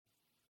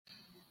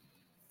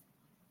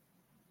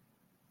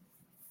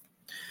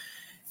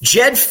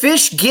Jedd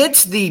Fisch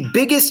gets the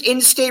biggest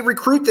in-state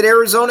recruit that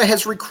Arizona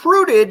has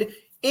recruited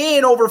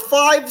in over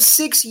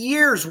 5-6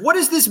 years. What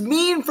does this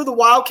mean for the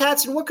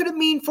Wildcats, and what could it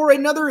mean for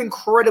another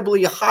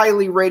incredibly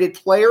highly rated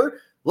player?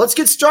 Let's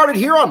get started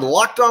here on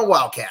Locked On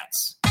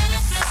Wildcats.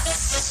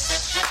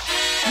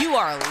 You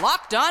are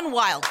Locked On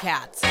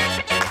Wildcats,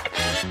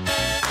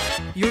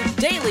 your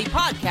daily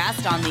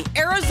podcast on the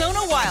Arizona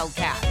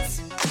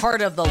Wildcats,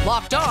 part of the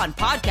Locked On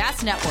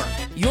Podcast Network,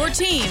 your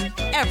team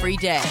every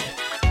day.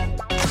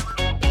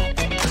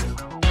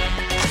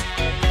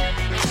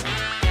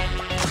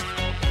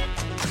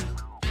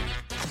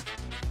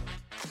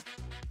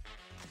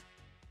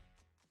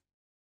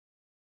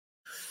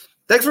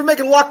 Thanks for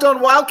making Locked On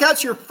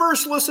Wildcats your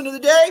first listen of the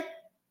day.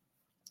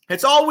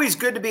 It's always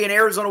good to be an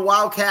Arizona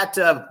Wildcat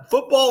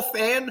football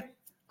fan.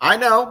 I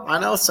know,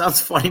 it sounds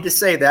funny to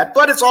say that,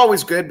 but it's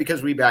always good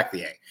because we back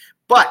the A.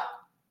 But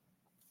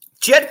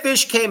Jedd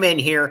Fisch came in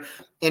here,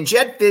 and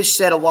Jedd Fisch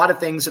said a lot of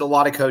things that a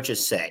lot of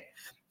coaches say.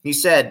 He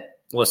said,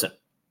 listen,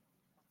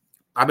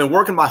 I've been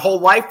working my whole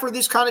life for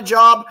this kind of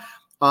job.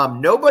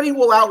 Nobody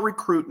will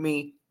out-recruit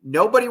me.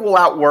 Nobody will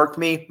outwork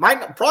me. We're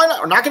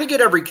not going to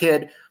get every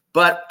kid,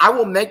 but I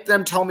will make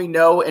them tell me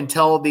no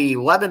until the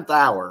 11th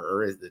hour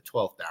or the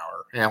 12th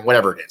hour,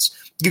 whatever it is.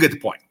 You get the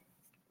point.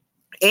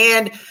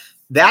 And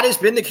that has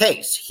been the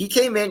case. He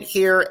came in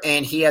here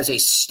and he has a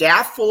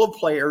staff full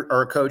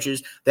of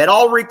coaches that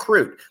all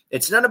recruit.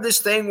 It's none of this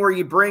thing where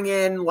you bring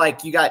in,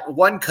 like, you got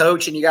one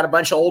coach and you got a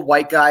bunch of old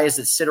white guys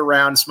that sit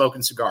around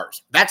smoking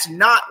cigars. That's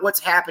not what's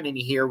happening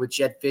here with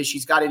Jedd Fisch.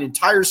 He's got an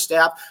entire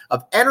staff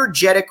of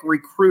energetic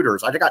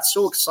recruiters. I got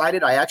so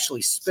excited I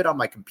actually spit on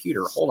my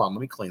computer. Hold on,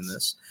 let me clean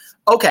this.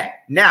 Okay,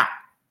 now,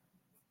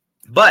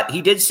 but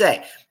he did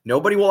say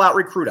nobody will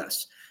out-recruit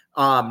us.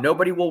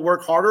 Nobody will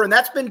work harder, and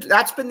that's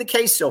been the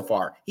case so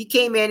far. He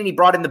came in and he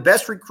brought in the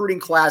best recruiting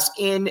class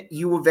in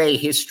U of A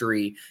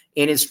history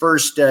in his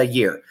first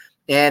year.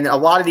 And a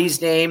lot of these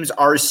names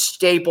are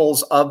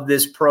staples of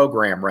this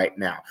program right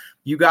now.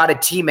 You got a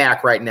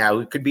T-Mac right now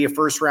who could be a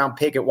first-round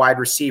pick at wide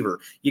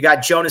receiver. You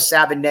got Jonas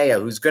Sabanea,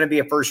 who's going to be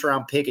a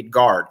first-round pick at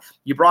guard.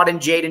 You brought in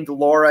Jaden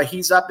DeLaura.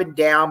 He's up and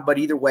down, but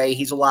either way,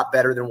 he's a lot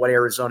better than what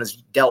Arizona's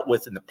dealt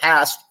with in the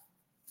past.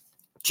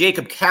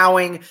 Jacob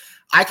Cowing,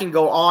 I can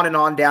go on and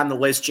on down the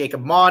list.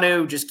 Jacob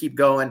Manu, just keep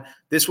going.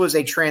 This was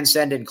a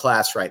transcendent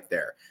class right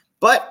there.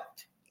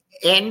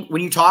 And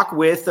when you talk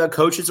with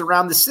coaches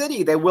around the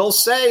city, they will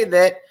say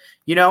that,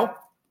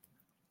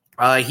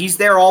 he's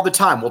there all the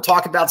time. We'll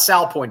talk about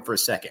Sal Point for a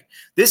second.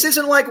 This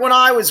isn't like when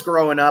I was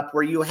growing up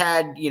where you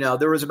had,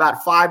 there was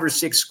about 5 or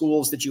 6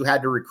 schools that you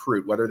had to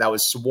recruit, whether that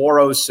was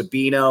Saguaro,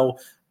 Sabino,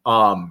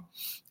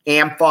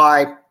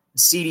 Amphi,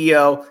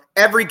 CDO.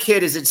 Every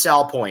kid is at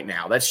Sal Point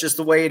now. That's just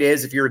the way it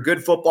is. If you're a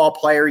good football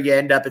player, you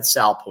end up at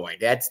Sal Point.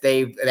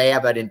 They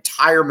have an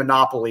entire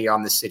monopoly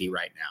on the city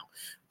right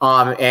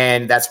now.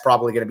 And that's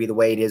probably going to be the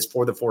way it is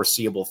for the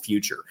foreseeable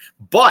future.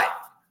 But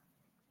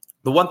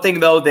the one thing,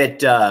 though,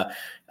 that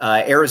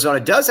Arizona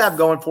does have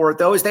going for it,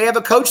 though, is they have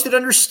a coach that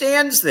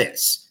understands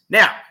this.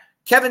 Now,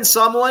 Kevin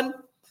Sumlin,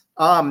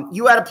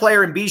 you had a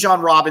player in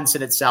Bijan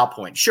Robinson at Sal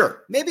Point.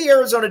 Sure, maybe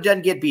Arizona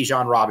doesn't get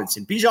Bijan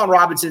Robinson. Bijan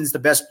Robinson's the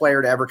best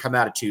player to ever come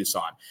out of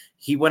Tucson.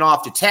 He went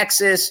off to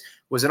Texas,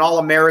 was an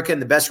All-American,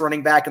 the best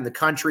running back in the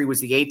country, was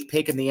the 8th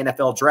pick in the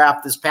NFL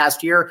draft this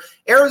past year.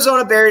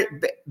 Arizona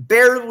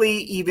barely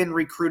even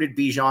recruited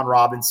Bijan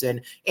Robinson,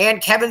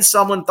 and Kevin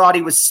Sumlin thought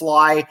he was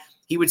sly.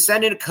 He would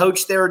send in a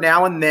coach there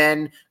now and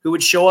then who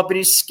would show up in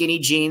his skinny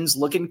jeans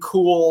looking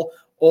cool,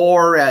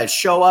 or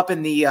show up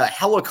in the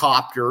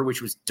helicopter,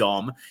 which was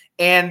dumb,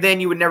 and then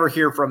you would never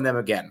hear from them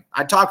again.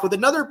 I talked with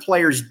another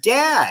player's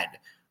dad,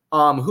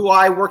 who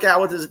I work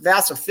out with at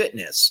Vasa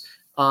Fitness,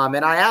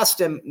 and I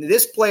asked him,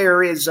 this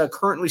player is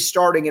currently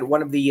starting at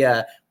one of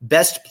the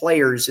best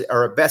players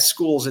or best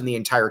schools in the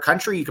entire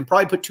country. You can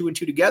probably put 2 and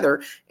 2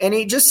 together. And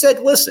he just said,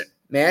 listen,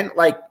 man,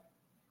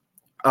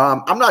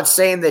 I'm not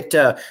saying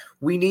that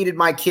we needed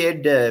my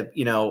kid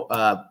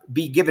to,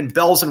 be given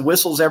bells and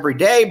whistles every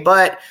day,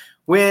 but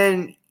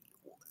when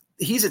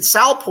he's at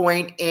Sal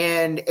Point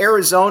and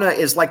Arizona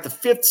is like the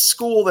 5th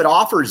school that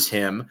offers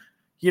him,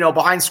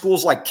 behind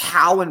schools like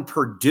Cal and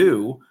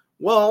Purdue,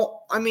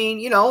 well, I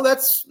mean,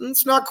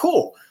 that's not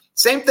cool.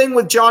 Same thing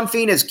with John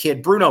Fina's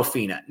kid, Bruno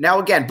Fina. Now,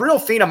 again, Bruno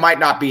Fina might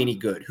not be any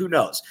good. Who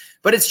knows?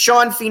 But it's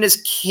John Fina's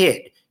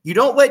kid. You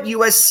don't let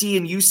USC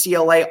and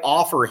UCLA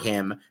offer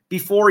him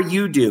before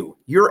you do.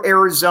 You're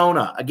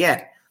Arizona.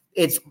 Again,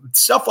 it's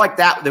stuff like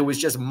that was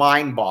just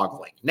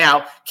mind-boggling.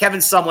 Now, Kevin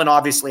Sumlin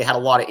obviously had a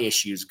lot of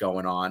issues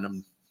going on.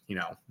 I'm,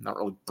 not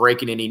really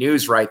breaking any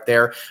news right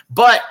there.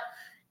 But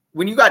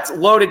when you got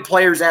loaded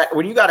players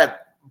when you got a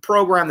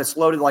program that's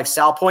loaded like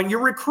Sal Point, you're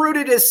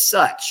recruited as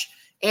such.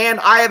 And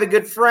I have a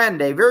good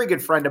friend, a very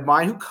good friend of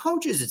mine who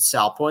coaches at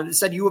Sal Point, that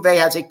said U of A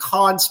has a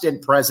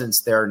constant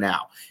presence there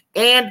now.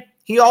 And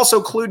he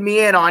also clued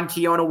me in on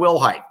Keona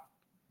Wilhite.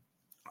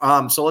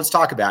 So let's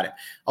talk about it.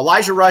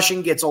 Elijah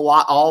Rushing gets a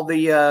lot of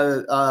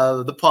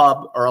the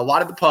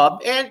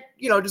pub, and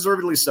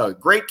deservedly so.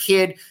 Great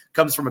kid,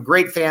 comes from a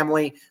great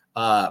family.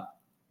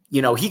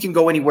 he can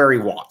go anywhere he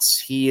wants.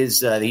 He's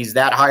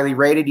that highly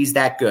rated. He's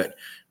that good.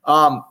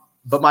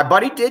 But my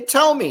buddy did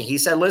tell me, he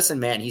said, listen,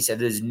 man, he said,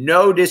 there's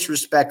no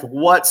disrespect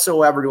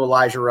whatsoever to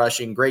Elijah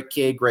Rushing. Great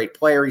kid, great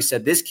player. He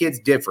said, this kid's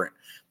different.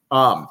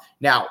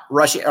 Now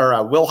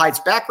Wilhite's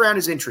background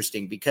is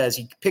interesting because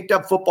he picked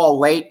up football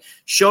late,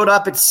 showed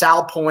up at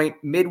Sal Point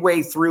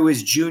midway through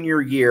his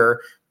junior year,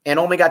 and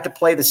only got to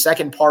play the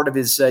second part of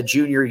his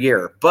junior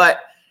year. But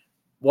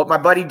what my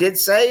buddy did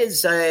say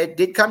is it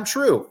did come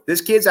true.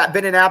 This kid's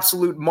been an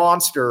absolute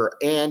monster,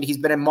 and he's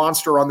been a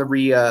monster on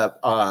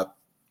the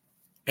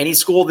any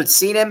school that's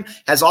seen him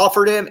has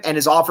offered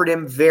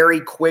him very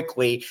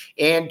quickly.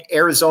 And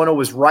Arizona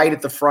was right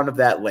at the front of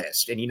that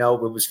list. And, it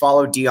was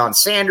followed. Deion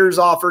Sanders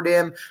offered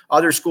him.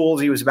 Other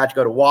schools, he was about to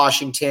go to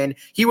Washington.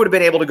 He would have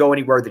been able to go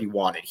anywhere that he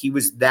wanted. He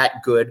was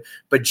that good.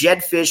 But Jedd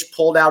Fisch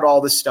pulled out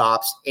all the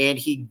stops, and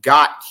he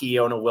got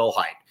Keona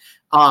Wilhite.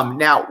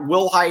 Now,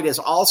 Wilhite is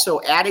also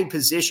adding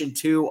position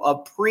to a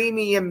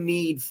premium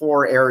need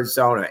for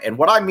Arizona. And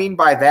what I mean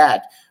by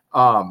that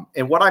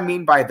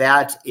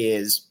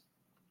is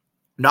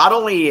not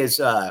only is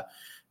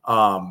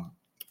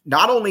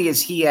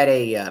he at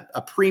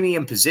a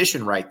premium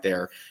position right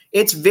there,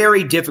 it's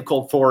very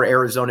difficult for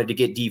Arizona to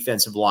get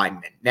defensive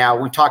linemen. Now,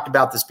 we talked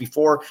about this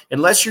before.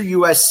 Unless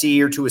you're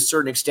USC or to a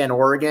certain extent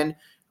Oregon,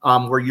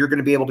 where you're going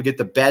to be able to get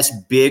the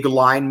best big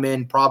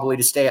linemen possibly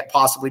to stay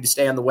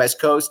on the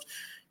West Coast.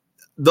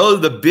 Though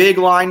the big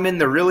linemen,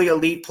 the really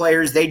elite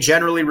players, they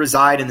generally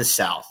reside in the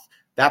South.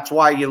 That's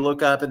why you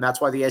look up, and that's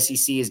why the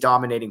SEC is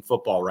dominating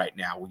football right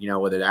now.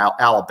 Whether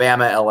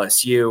Alabama,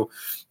 LSU,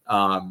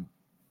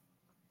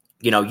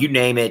 you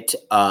name it,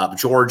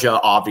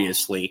 Georgia,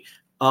 obviously.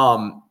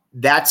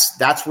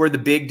 That's where the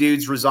big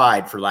dudes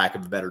reside, for lack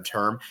of a better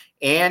term.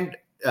 And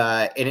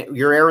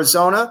you're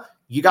Arizona,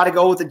 you got to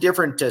go with a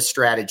different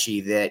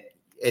strategy. That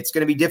it's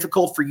going to be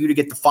difficult for you to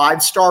get the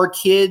 5-star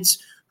kids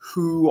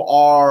who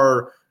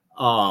are.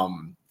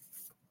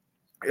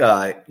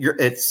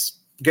 It's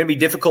going to be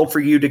difficult for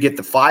you to get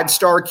the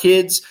 5-star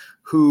kids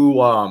who,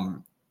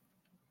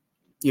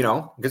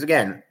 because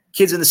again,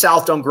 kids in the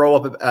South don't grow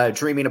up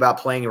dreaming about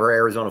playing for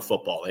Arizona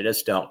football. They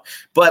just don't.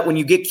 But when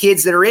you get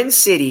kids that are in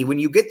city, when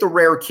you get the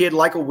rare kid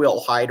like a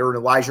Wilhite or an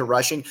Elijah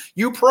Rushing,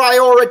 you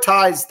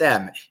prioritize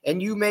them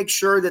and you make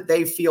sure that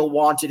they feel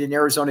wanted. And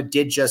Arizona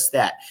did just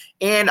that.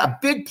 And a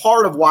big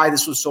part of why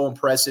this was so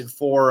impressive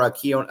for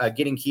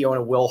getting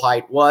Keona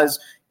Wilhite was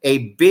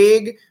a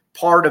big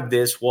part of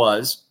this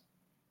was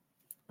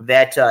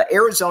that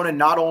Arizona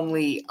not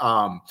only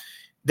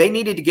they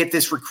needed to get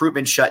this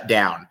recruitment shut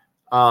down.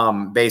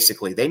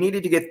 Basically, they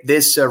needed to get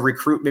this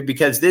recruitment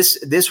because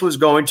this was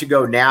going to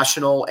go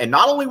national, and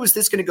not only was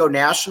this going to go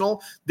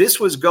national, he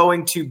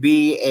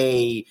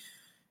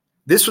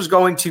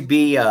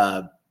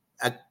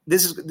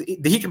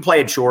can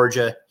play at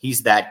Georgia.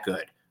 He's that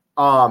good.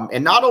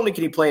 And not only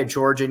can he play at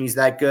Georgia and he's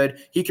that good,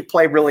 he could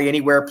play really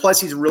anywhere.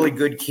 Plus, he's a really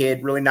good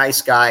kid, really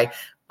nice guy.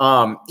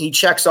 He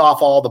checks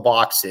off all the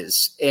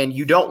boxes, and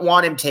you don't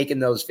want him taking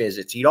those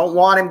visits. You don't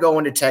want him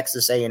going to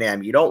Texas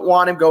A&M. You don't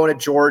want him going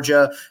to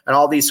Georgia and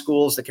all these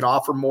schools that can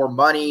offer more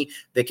money,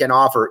 that can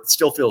offer – it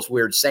still feels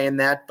weird saying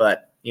that,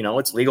 but,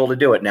 it's legal to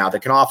do it now.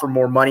 That can offer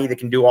more money, that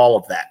can do all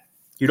of that.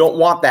 You don't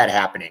want that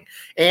happening.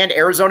 And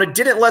Arizona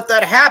didn't let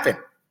that happen.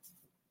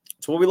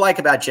 That's what we like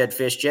about Jedd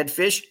Fisch. Jedd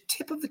Fisch,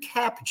 tip of the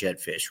cap, Jedd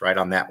Fisch, right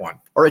on that one.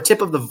 Or a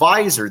tip of the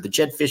visor, the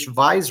Jedd Fisch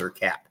visor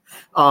cap.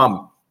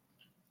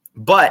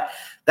 But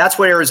that's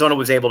what Arizona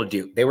was able to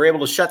do. They were able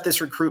to shut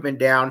this recruitment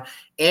down,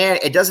 and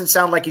it doesn't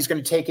sound like he's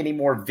going to take any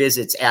more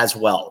visits as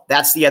well.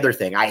 That's the other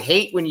thing. I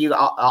hate when you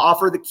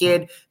offer the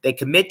kid, they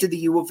commit to the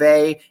U of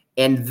A,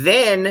 and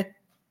then,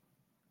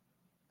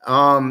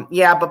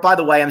 but by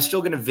the way, I'm still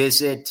going to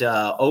visit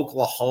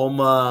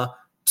Oklahoma,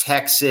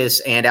 Texas,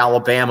 and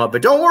Alabama,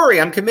 but don't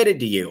worry, I'm committed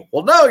to you.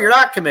 Well, no, you're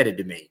not committed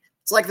to me.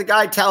 It's like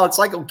it's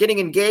like getting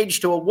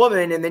engaged to a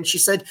woman, and then she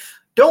said,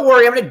 don't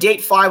worry, I'm going to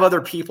date 5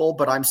 other people,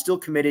 but I'm still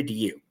committed to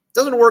you.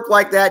 Doesn't work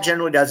like that.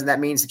 Generally doesn't. That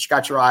means that you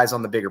got your eyes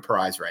on the bigger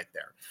prize right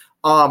there.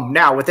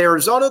 Now, with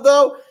Arizona,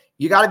 though,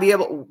 you got to be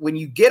able – when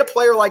you get a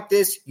player like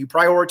this, you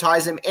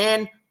prioritize him.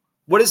 And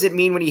what does it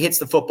mean when he hits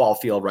the football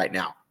field right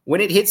now?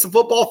 When it hits the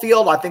football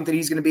field, I think that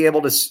he's going to be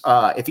able to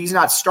if he's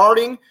not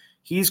starting,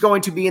 he's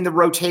going to be in the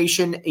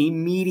rotation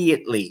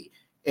immediately.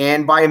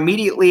 And by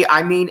immediately,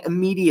 I mean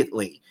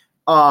immediately.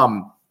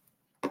 And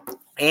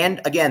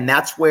again,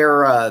 that's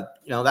where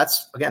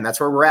that's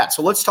where we're at.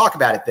 So let's talk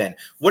about it then.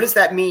 What does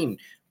that mean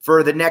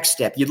for the next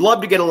step? You'd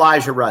love to get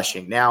Elijah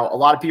Rushing. Now, a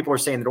lot of people are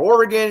saying that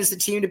Oregon is the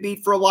team to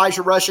beat for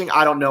Elijah Rushing.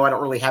 I don't know. I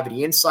don't really have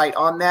any insight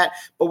on that,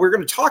 but we're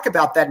going to talk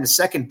about that in a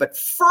second. But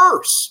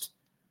first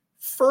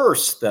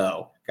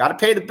though, got to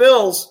pay the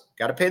bills.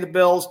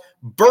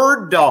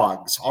 Bird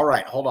dogs. All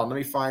right, hold on. Let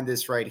me find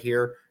this right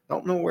here.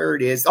 Don't know where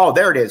it is. Oh,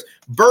 there it is.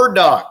 Bird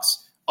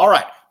dogs. All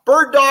right.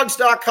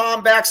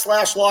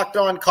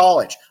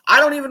 birddogs.com/LockedOnCollege.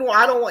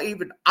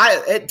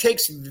 It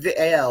takes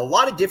a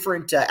lot of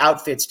different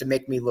outfits to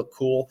make me look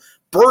cool.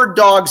 Bird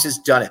Dogs has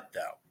done it,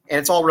 though. and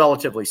it's all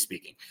relatively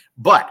speaking.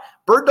 But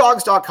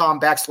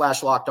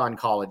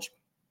birddogs.com/LockedOnCollege.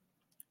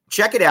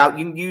 Check it out.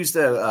 You can use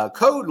the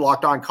code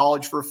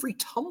LockedOnCollege for a free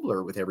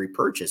tumbler with every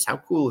purchase. How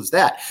cool is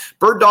that?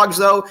 Bird Dogs,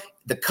 though,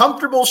 the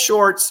comfortable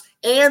shorts,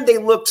 and they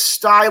look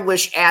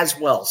stylish as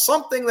well.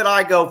 Something that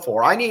I go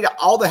for. I need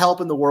all the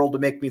help in the world to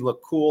make me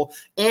look cool.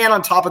 And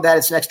on top of that,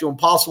 it's next to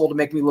impossible to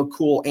make me look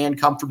cool and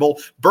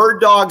comfortable. Bird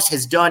Dogs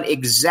has done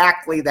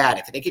exactly that.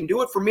 If they can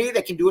do it for me,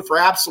 they can do it for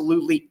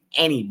absolutely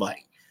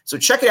anybody. So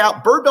check it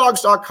out,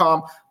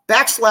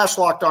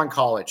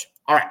 birddogs.com/LockedOnCollege.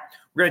 All right,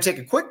 we're going to take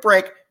a quick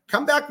break.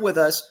 Come back with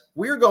us.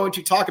 We're going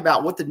to talk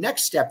about what the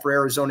next step for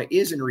Arizona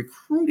is in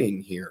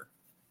recruiting here.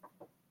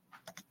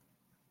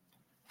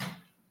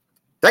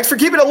 Thanks for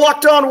keeping it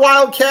locked on,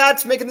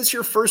 Wildcats, making this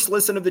your first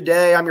listen of the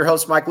day. I'm your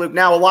host, Mike Luke.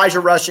 Now, Elijah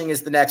Rushing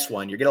is the next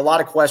one. You get a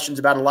lot of questions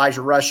about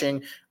Elijah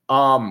Rushing.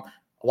 A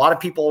lot of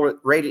people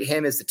rated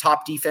him as the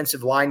top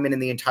defensive lineman in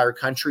the entire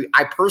country.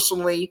 I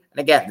personally, and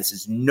again, this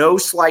is no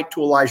slight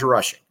to Elijah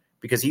Rushing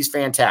because he's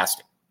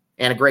fantastic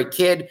and a great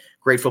kid,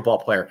 great football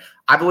player.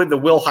 I believe the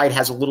Wilhite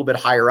has a little bit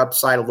higher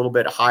upside, a little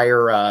bit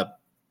higher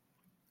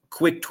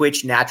quick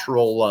twitch,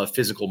 natural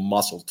physical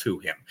muscle to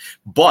him.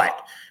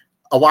 But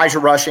Elijah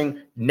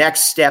Rushing,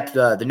 next step,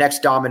 the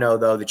next domino,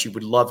 though, that you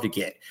would love to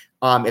get.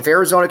 If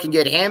Arizona can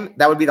get him,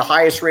 that would be the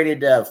highest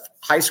rated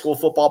high school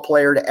football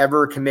player to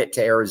ever commit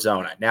to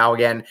Arizona. Now,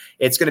 again,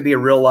 it's going to be a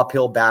real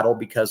uphill battle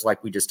because,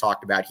 like we just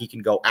talked about, he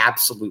can go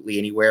absolutely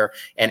anywhere,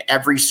 and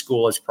every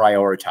school has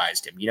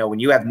prioritized him. You know, when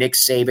you have Nick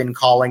Saban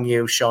calling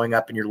you, showing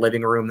up in your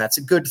living room, that's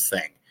a good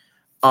thing.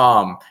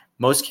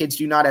 Most kids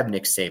do not have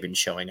Nick Saban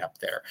showing up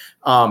there.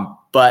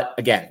 But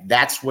again,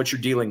 that's what you're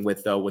dealing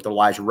with, though, with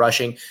Elijah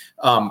Rushing.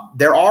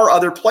 There are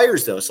other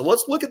players, though. So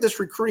let's look at this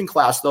recruiting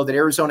class, though, that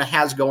Arizona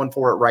has going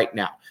for it right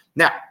now.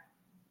 Now,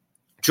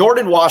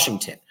 Jordan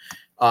Washington,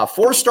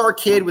 4-star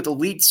kid with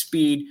elite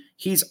speed.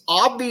 He's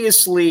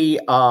obviously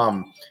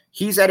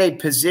he's at a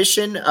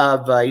position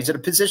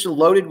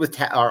loaded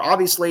with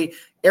obviously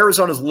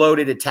Arizona's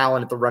loaded at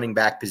talent at the running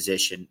back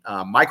position.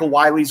 Michael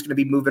Wiley's going to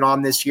be moving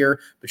on this year,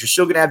 but you're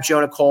still going to have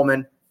Jonah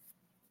Coleman.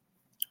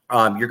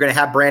 You're going to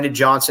have Brandon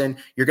Johnson.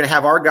 You're going to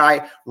have our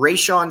guy,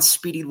 Rayshon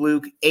Speedy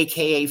Luke,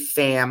 a.k.a.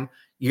 Fam.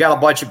 You got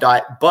a bunch of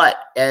but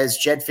as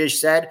Jedd Fisch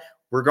said,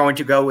 we're going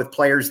to go with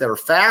players that are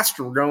fast.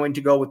 We're going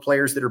to go with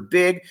players that are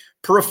big,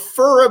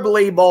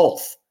 preferably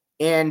both.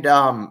 And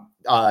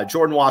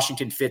Jordan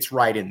Washington fits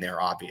right in there,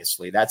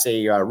 obviously. That's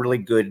a really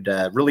good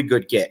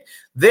get.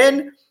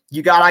 Then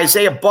you got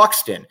Isaiah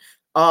Buxton.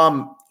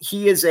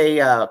 He is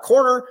a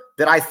corner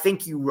that I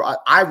think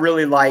I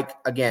really like.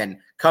 Again,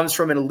 comes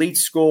from an elite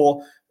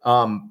school.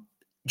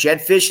 Jedd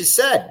Fisch has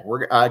said,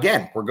 we're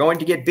going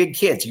to get big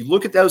kids. You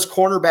look at those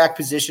cornerback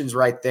positions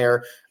right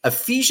there.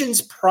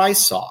 Ephesians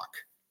Prysock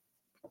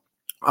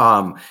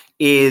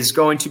is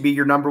going to be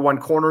your number one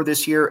corner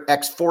this year,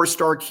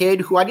 ex-4-star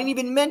kid who I didn't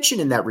even mention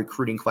in that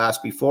recruiting class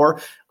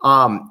before.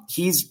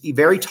 He's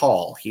very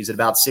tall. He's at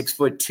about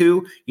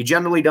 6'2". You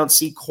generally don't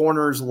see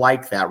corners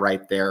like that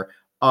right there.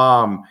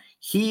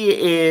 He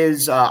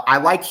is, I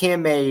like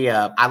him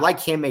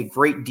a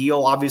great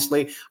deal.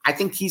 Obviously, I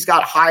think he's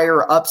got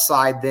higher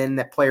upside than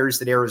the players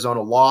that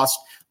Arizona lost,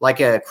 like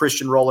a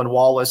Christian Roland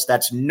Wallace.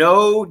 That's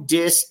no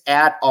diss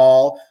at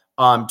all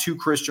to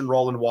Christian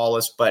Roland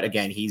Wallace. But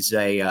again, he's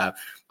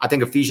I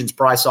think Ephesians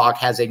Prysock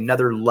has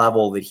another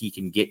level that he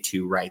can get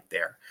to right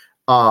there.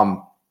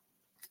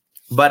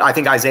 But I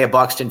think Isaiah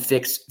Buxton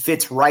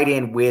fits right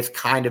in with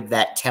kind of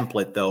that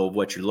template, though, of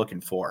what you're looking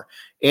for.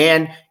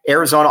 And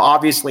Arizona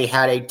obviously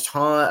had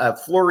a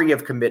flurry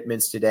of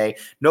commitments today.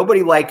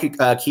 Nobody like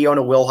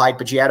Keona Wilhite,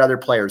 but you had other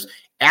players.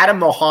 Adam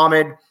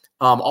Mohammed,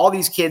 all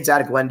these kids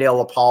out of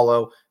Glendale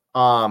Apollo.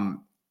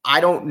 I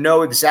don't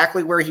know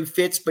exactly where he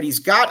fits, but he's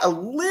got a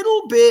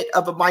little bit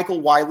of a Michael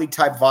Wiley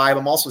type vibe.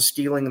 I'm also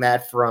stealing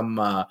that term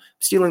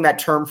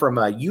from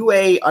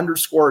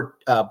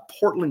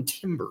UA_Portland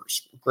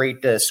Timbers.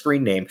 Great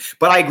screen name.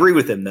 But I agree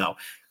with him, though.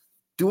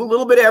 Do a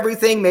little bit of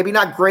everything, maybe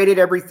not great at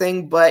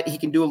everything, but he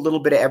can do a little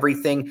bit of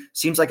everything.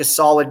 Seems like a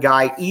solid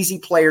guy, easy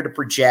player to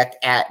project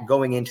at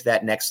going into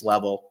that next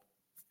level.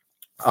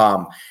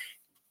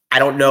 I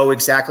don't know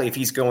exactly if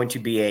he's going to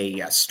be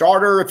a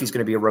starter, if he's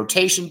going to be a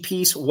rotation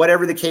piece,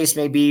 whatever the case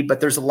may be, but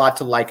there's a lot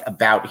to like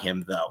about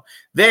him, though.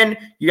 Then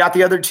you got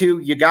the other two.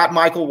 You got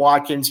Michael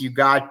Watkins. You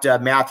got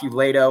Matthew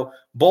Lato.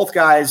 Both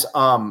guys,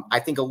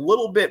 I think a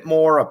little bit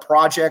more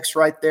projects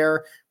right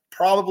there.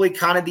 Probably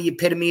kind of the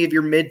epitome of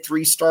your mid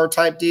 3-star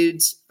type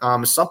dudes,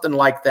 something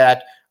like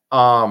that.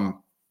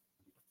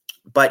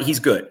 But he's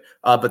good.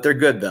 But they're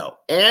good, though.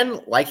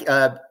 And like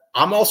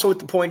I'm also at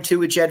the point, too,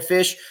 with Jedd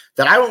Fisch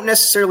that I don't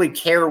necessarily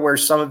care where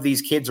some of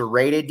these kids are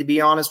rated, to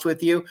be honest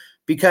with you,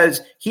 because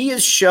he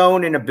has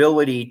shown an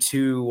ability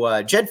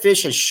to Jedd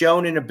Fisch has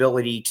shown an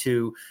ability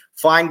to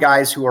find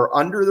guys who are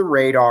under the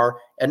radar,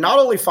 and not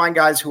only find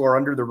guys who are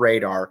under the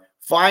radar,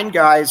 find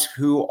guys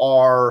who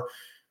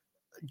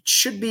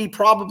should be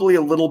probably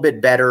a little bit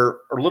better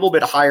or a little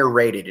bit higher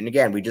rated. And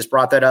again, we just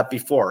brought that up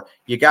before.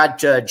 You got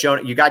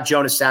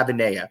Jonas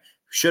Sabanea,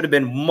 should have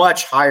been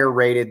much higher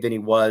rated than he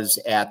was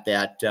at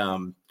that.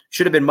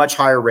 Should have been much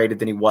higher rated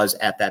than he was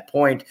at that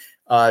point.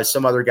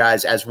 Some other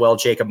guys as well.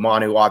 Jacob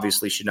Manu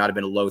obviously should not have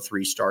been a low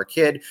 3-star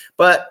kid.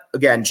 But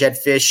again, Jedd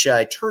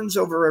Fisch turns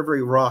over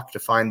every rock to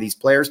find these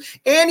players.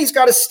 And he's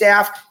got a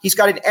staff. He's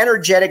got an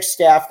energetic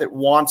staff that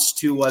wants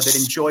to, that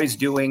enjoys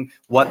doing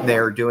what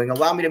they're doing.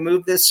 Allow me to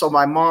move this so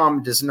my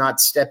mom does not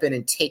step in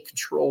and take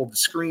control of the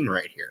screen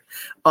right here.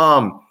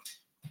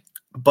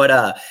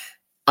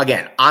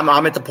 Again,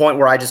 I'm at the point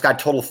where I just got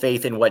total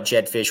faith in what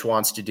Jedd Fisch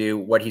wants to do,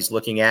 what he's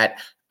looking at.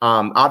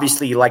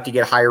 Obviously, you like to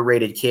get higher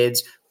rated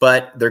kids,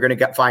 but they're going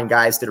to find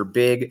guys that are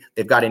big.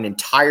 They've got an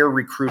entire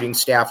recruiting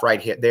staff right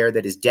here, there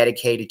that is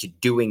dedicated to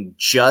doing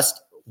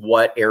just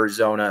what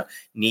Arizona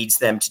needs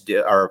them to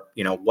do, or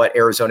what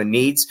Arizona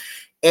needs.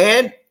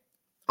 And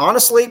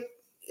honestly,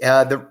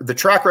 the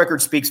track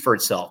record speaks for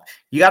itself.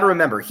 You got to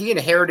remember, he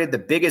inherited the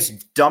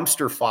biggest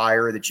dumpster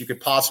fire that you could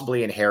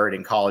possibly inherit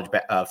in college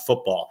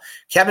football.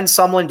 Kevin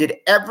Sumlin did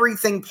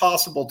everything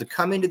possible to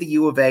come into the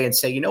U of A and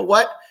say, you know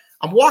what?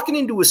 I'm walking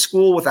into a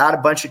school without a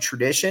bunch of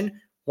tradition.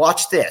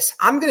 Watch this.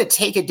 I'm going to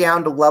take it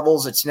down to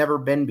levels it's never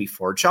been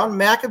before. John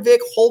Makovic,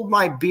 hold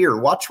my beer.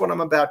 Watch what I'm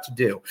about to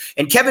do.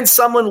 And Kevin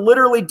Sumlin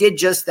literally did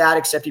just that,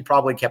 except he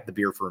probably kept the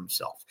beer for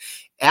himself.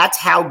 That's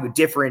how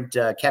different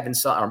Kevin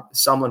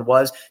Sumlin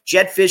was.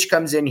 Jedd Fisch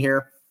comes in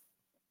here.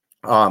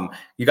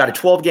 You got a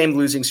 12-game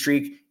losing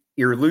streak.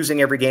 You're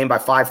losing every game by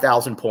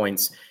 5,000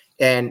 points,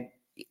 and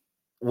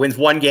wins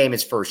one game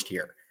his first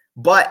year.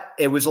 But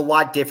it was a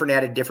lot different,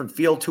 had a different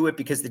feel to it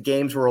because the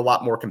games were a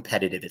lot more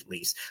competitive, at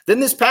least.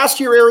 Then this past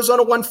year,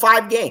 Arizona won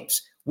 5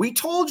 games. We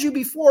told you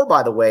before,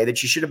 by the way,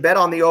 that you should have bet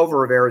on the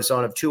over of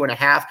Arizona of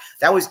 2.5.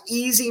 That was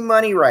easy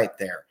money right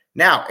there.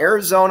 Now,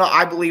 Arizona,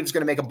 I believe, is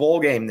going to make a bowl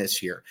game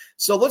this year.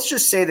 So let's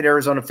just say that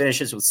Arizona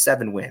finishes with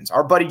 7 wins.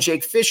 Our buddy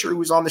Jake Fisher, who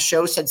was on the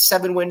show, said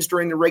 7 wins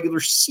during the regular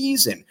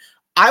season.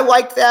 I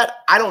like that.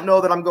 I don't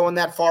know that I'm going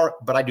that far,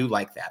 but I do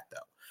like that,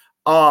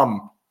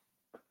 though.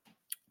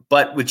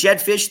 But with Jedd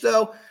Fisch,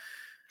 though,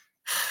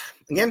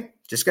 again,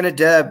 just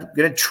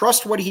gonna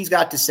trust what he's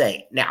got to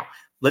say. Now,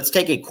 let's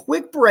take a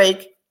quick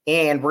break,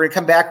 and we're gonna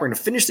come back. We're gonna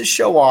finish the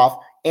show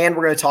off, and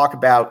we're gonna talk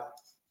about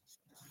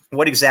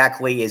what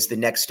exactly is the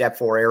next step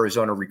for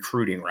Arizona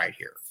recruiting right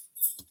here.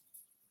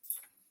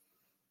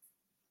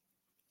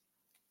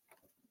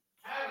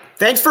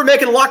 Thanks for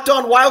making Locked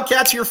On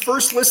Wildcats your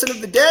first listen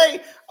of the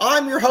day.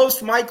 I'm your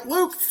host, Mike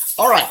Luke.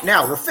 All right,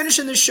 now we're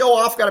finishing this show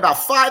off. Got about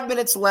 5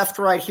 minutes left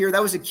right here.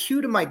 That was a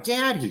cue to my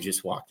dad who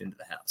just walked into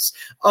the house.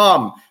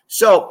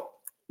 So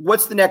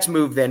what's the next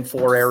move then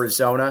for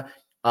Arizona?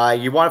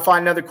 You want to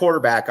find another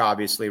quarterback,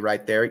 obviously,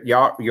 right there. You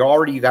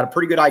got a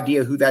pretty good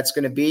idea who that's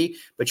going to be,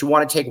 but you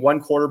want to take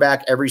one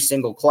quarterback every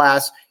single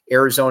class.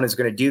 Arizona is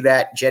going to do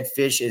that. Jedd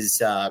Fisch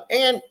is,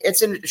 and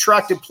it's an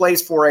attractive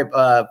place for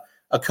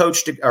a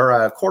coach or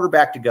a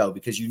quarterback to go,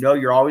 because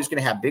you're always going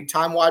to have big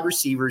time wide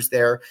receivers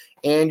there,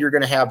 and you're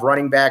going to have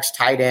running backs,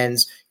 tight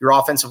ends. Your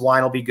offensive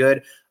line will be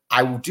good.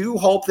 I do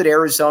hope that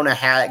Arizona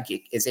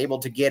is able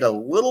to get a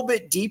little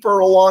bit deeper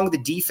along the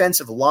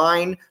defensive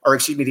line,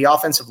 the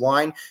offensive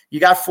line. You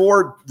got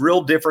 4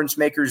 real difference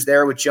makers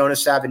there with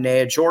Jonas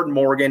Savanea, Jordan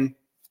Morgan,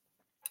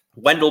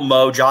 Wendell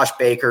Moe, Josh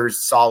Baker's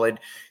solid.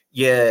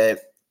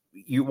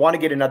 You want to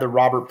get another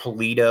Robert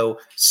Polito,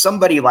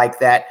 somebody like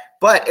that.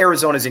 But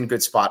Arizona's in a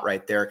good spot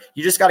right there.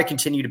 You just got to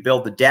continue to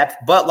build the depth.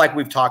 But like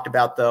we've talked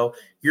about, though,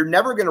 you're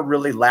never going to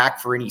really lack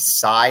for any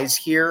size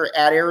here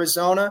at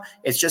Arizona.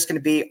 It's just going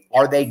to be,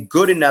 are they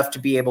good enough to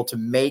be able to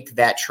make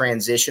that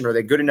transition? Are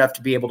they good enough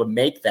to be able to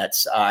make that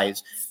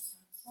size?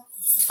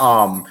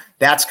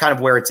 That's kind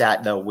of where it's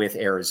at, though, with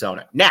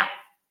Arizona. Now,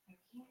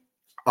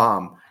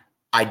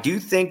 I do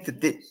think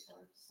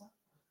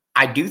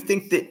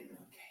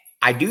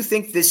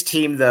this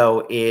team,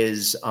 though,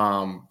 is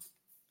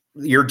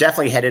you're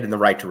definitely headed in the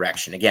right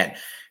direction. Again,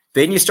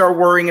 then you start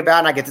worrying about,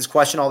 and I get this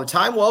question all the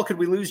time, well, could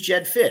we lose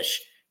Jedd Fisch?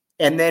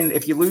 And then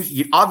if you lose,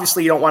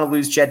 obviously you don't want to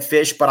lose Jedd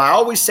Fisch, but I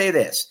always say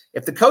this: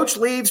 if the coach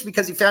leaves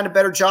because he found a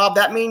better job,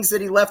 that means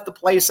that he left the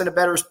place in a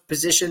better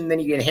position than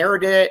he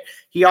inherited it.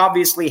 He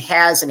obviously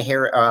has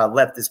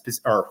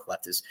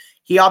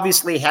He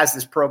obviously has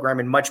this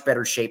program in much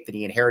better shape than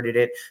he inherited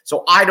it.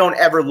 So I don't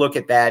ever look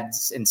at that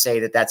and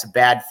say that that's a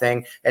bad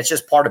thing. It's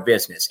just part of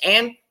business.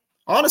 And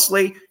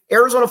honestly,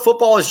 Arizona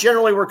football is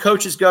generally where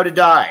coaches go to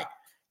die.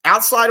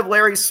 Outside of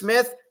Larry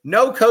Smith,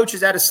 no coach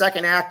has had a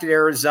second act at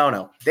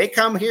Arizona. They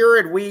come here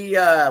and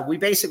we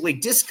basically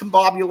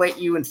discombobulate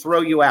you and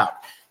throw you out.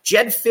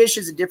 Jedd Fisch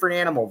is a different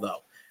animal,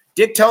 though.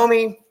 Dick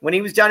Tomey, when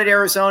he was done at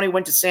Arizona, he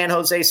went to San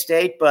Jose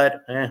State,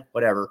 but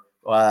whatever.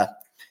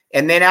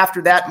 And then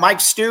after that, Mike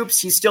Stoops,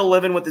 he's still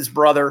living with his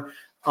brother.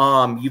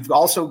 You've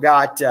also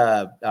got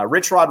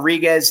Rich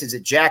Rodriguez is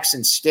at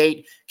Jackson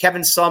State.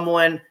 Kevin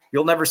Sumlin,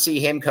 you'll never see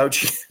him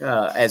coach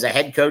as a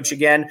head coach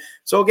again.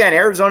 So again,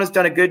 Arizona's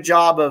done a good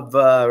job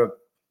of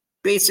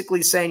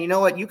basically saying, you know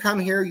what, you come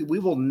here, we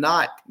will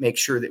make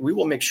sure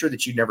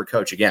that you never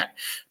coach again.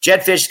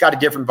 Jedd Fisch's got a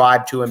different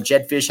vibe to him.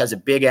 Jedd Fisch has a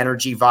big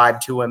energy vibe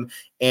to him.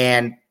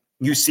 And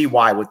you see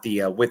why with the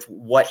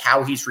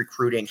how he's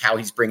recruiting, how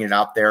he's bringing it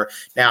out there.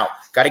 Now,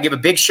 got to give a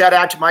big shout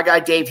out to my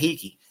guy Dave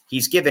Hickey.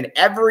 He's given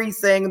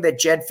everything that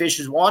Jedd Fisch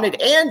has wanted,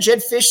 and Jedd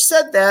Fisch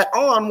said that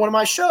on one of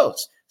my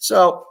shows.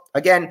 So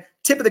again,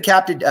 tip of the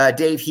cap to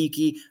Dave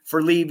Hickey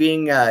for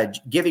giving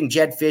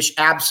Jedd Fisch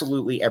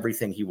absolutely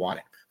everything he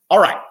wanted. All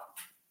right.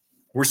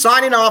 We're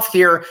signing off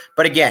here,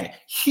 but again,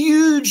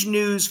 huge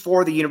news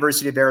for the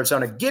University of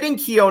Arizona. Getting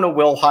Keona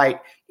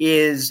Wilhite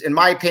is, in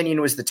my opinion,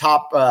 was the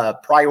top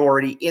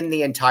priority in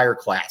the entire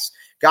class.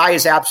 Guy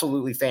is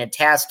absolutely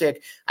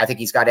fantastic. I think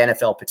he's got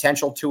NFL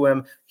potential to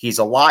him. He's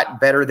a lot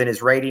better than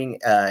his rating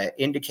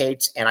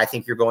indicates, and I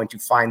think you're going to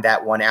find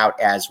that one out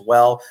as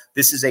well.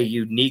 This is a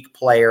unique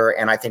player,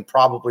 and I think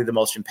probably the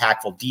most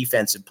impactful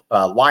defensive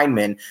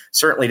lineman,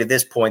 certainly to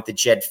this point, that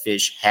Jedd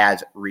Fisch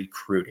has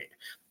recruited.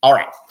 All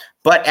right.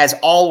 But as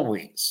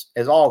always,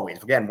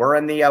 again, we're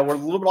in the we're a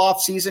little bit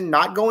off season,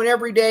 not going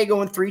every day,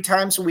 going 3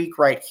 times a week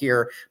right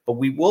here, but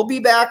we will be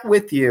back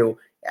with you.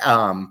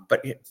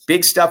 But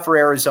big stuff for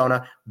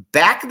Arizona.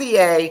 Back the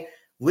A.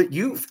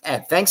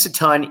 Thanks a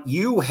ton.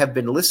 You have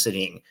been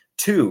listening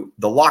to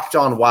the Locked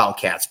On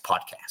Wildcats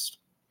podcast.